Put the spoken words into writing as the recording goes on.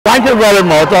Thank you very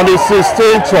much. On the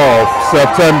 16th of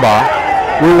September,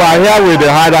 we were here with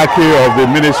the hierarchy of the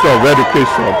Ministry of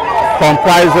Education,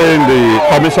 comprising the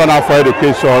Commissioner for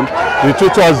Education, the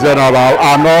Tutors General,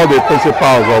 and all the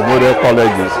principals of model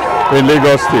colleges in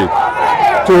Lagos State,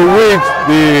 to which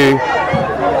the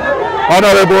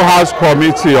Honorable House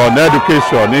Committee on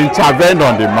Education intervened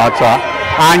on the matter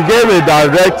and gave a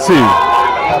directive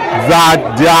that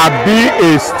there be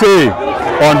a stay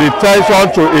on the intention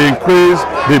to increase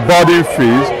the boarding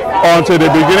fees until the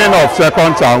beginning of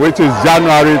second term, which is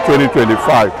January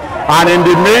 2025. And in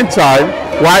the meantime,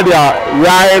 while they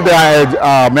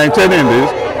are maintaining this,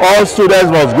 all students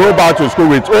must go back to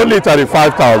school with only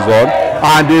 35,000,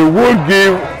 and they will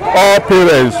give all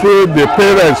parents through the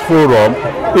Parents Forum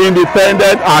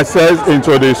independent access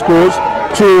into the schools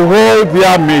to hold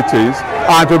their meetings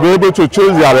and to be able to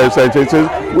choose their representatives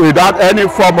without any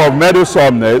form of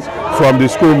meddlesomeness from the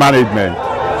school management.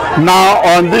 Now,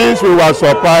 on this, we were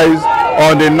surprised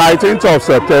on the 19th of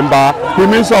September, the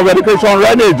Minister of Education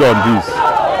reneged on this.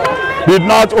 Did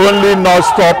not only not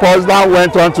stop us, now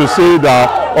went on to say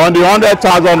that on the 100,000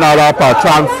 naira per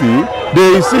term fee,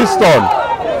 they insist on,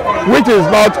 which is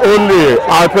not only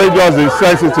outrageous,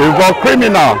 insensitive, but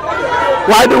criminal.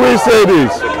 Why do we say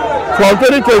this? From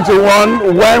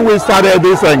 2021, when we started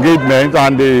this engagement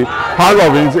and the House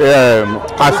of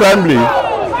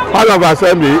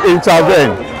Assembly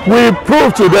intervened, we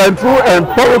proved to them through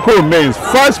empirical means,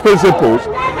 first principles,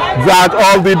 that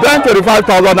of the then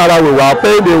 35,000 naira we were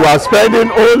paying, they were spending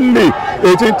only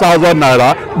 18,000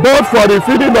 naira, both for the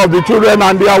feeding of the children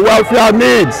and their welfare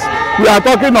needs. We are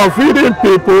talking of feeding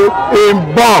people in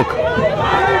bulk.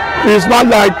 It's not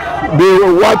like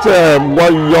what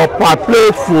your per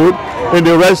plate food in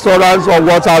the restaurants or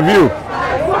what have you.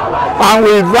 And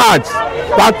with that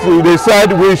they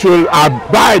said we should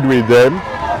abide with them.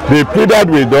 They pleaded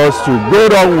with us to go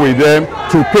down with them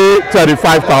to pay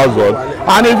 35,000.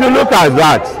 And if you look at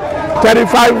that,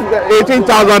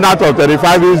 18,000 out of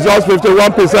 35 is just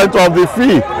 51% of the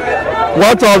fee.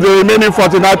 What of the remaining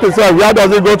 49%? Where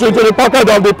does it go to? Into the pocket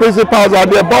of the principals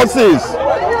and their bosses.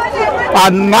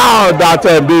 And now that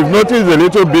they've noticed a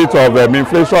little bit of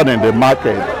inflation in the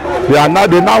market,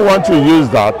 they now want to use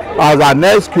that as an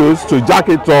excuse to jack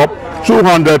it up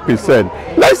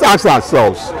 200%. Let's ask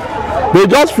ourselves, they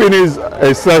just finished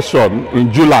a session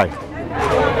in July.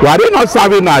 Were they not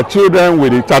serving our children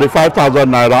with the 35,000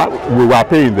 naira we were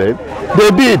paying them? They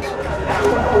did.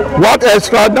 What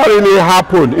extraordinarily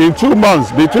happened in 2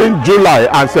 months between July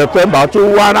and September to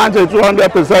warrant a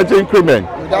 200% increment?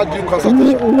 Without due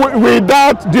consultation.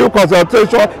 Without due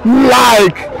consultation,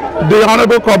 like the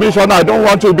Honorable Commissioner, I don't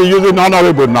want to be using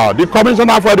Honorable now. The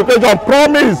Commissioner for Education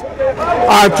promised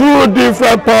at 2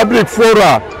 different public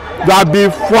fora that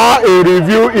before a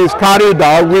review is carried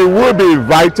out, we will be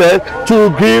invited to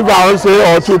give our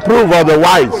say or to prove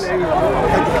otherwise.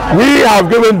 We have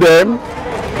given the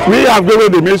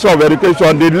Ministry of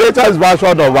Education the latest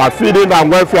version of our feeding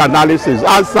and welfare analysis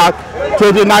as at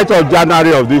 29th of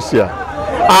January of this year.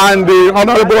 And the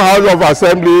Honorable House of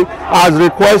Assembly has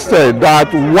requested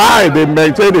that while they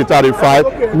maintain the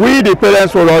 35, we the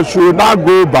Parents Forum should now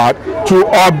go back to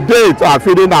update our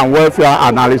feeding and welfare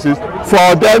analysis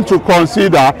for them to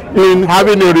consider in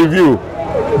having a review.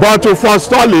 But to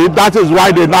forestall it, that is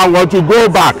why they now want to go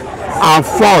back and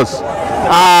force.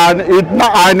 And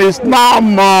it's now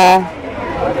more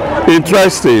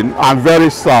interesting and very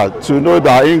sad to know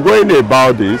that in going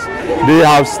about this, they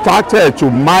have started to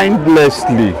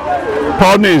mindlessly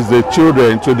punish the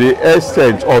children to the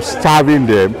extent of starving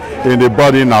them in the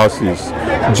boarding houses.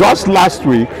 Just last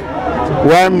week,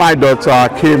 when my daughter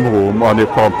came home on a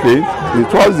complaint,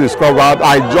 it was discovered,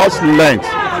 I just learned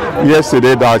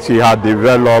yesterday that she had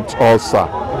developed ulcer.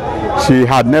 She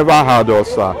had never had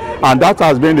ulcer, and that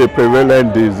has been a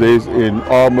prevalent disease in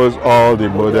almost all the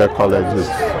model colleges.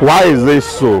 Why is this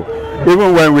so?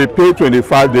 Even when we pay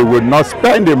 25, they will not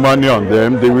spend the money on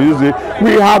them. They will use it.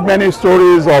 We have many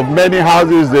stories of many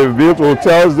houses they've built,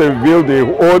 hotels they've built, they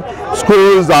own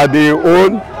schools that they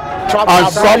own, and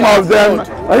some of them,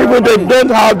 even they don't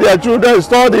have their children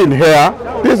studying here.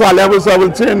 These are level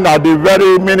 17 at the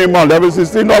very minimum, level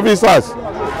 16 officers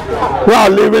who are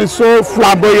living so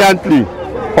flamboyantly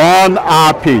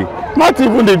unhappy. Not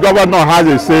even the governor has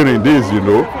a say in this, you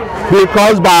know.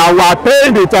 Because by our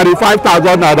paying the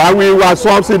 35,000 naira, we were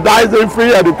subsidizing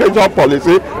free education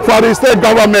policy for the state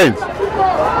government.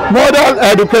 Model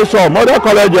education, model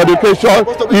college education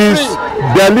is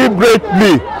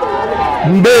deliberately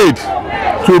made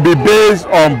to be based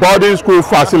on boarding school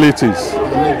facilities.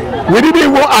 We didn't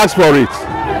even ask for it.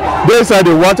 They said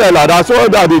they wanted like that so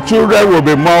that the children will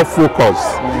be more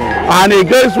focused. And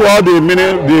against what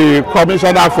the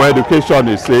Commissioner for Education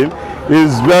is saying,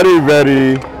 is very,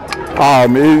 very,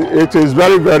 it is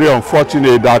very, very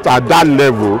unfortunate that at that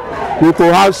level, we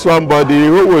could have somebody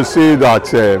who will say that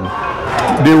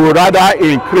they would rather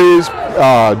increase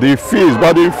the fees,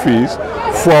 boarding fees,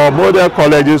 for model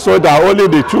colleges so that only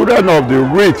the children of the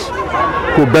rich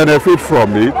could benefit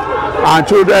from it, and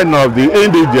children of the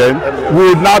indigent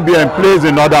would not be placed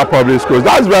in other public schools.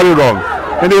 That's very wrong.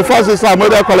 In the first instance,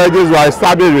 model colleges were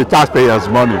established with taxpayers'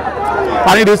 money.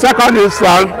 And in the second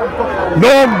instance,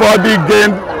 nobody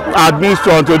gained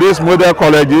admission to these model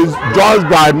colleges just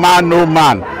by man, no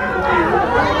man.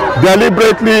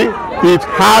 Deliberately, it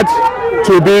had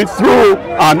to be through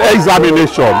an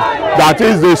examination that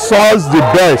is the source the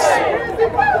best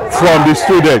from the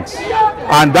students.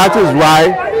 And that is why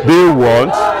they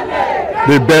want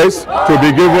the best to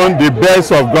be given the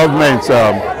best of government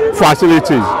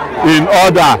facilities in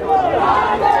order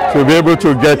to be able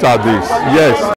to get at this. Yes.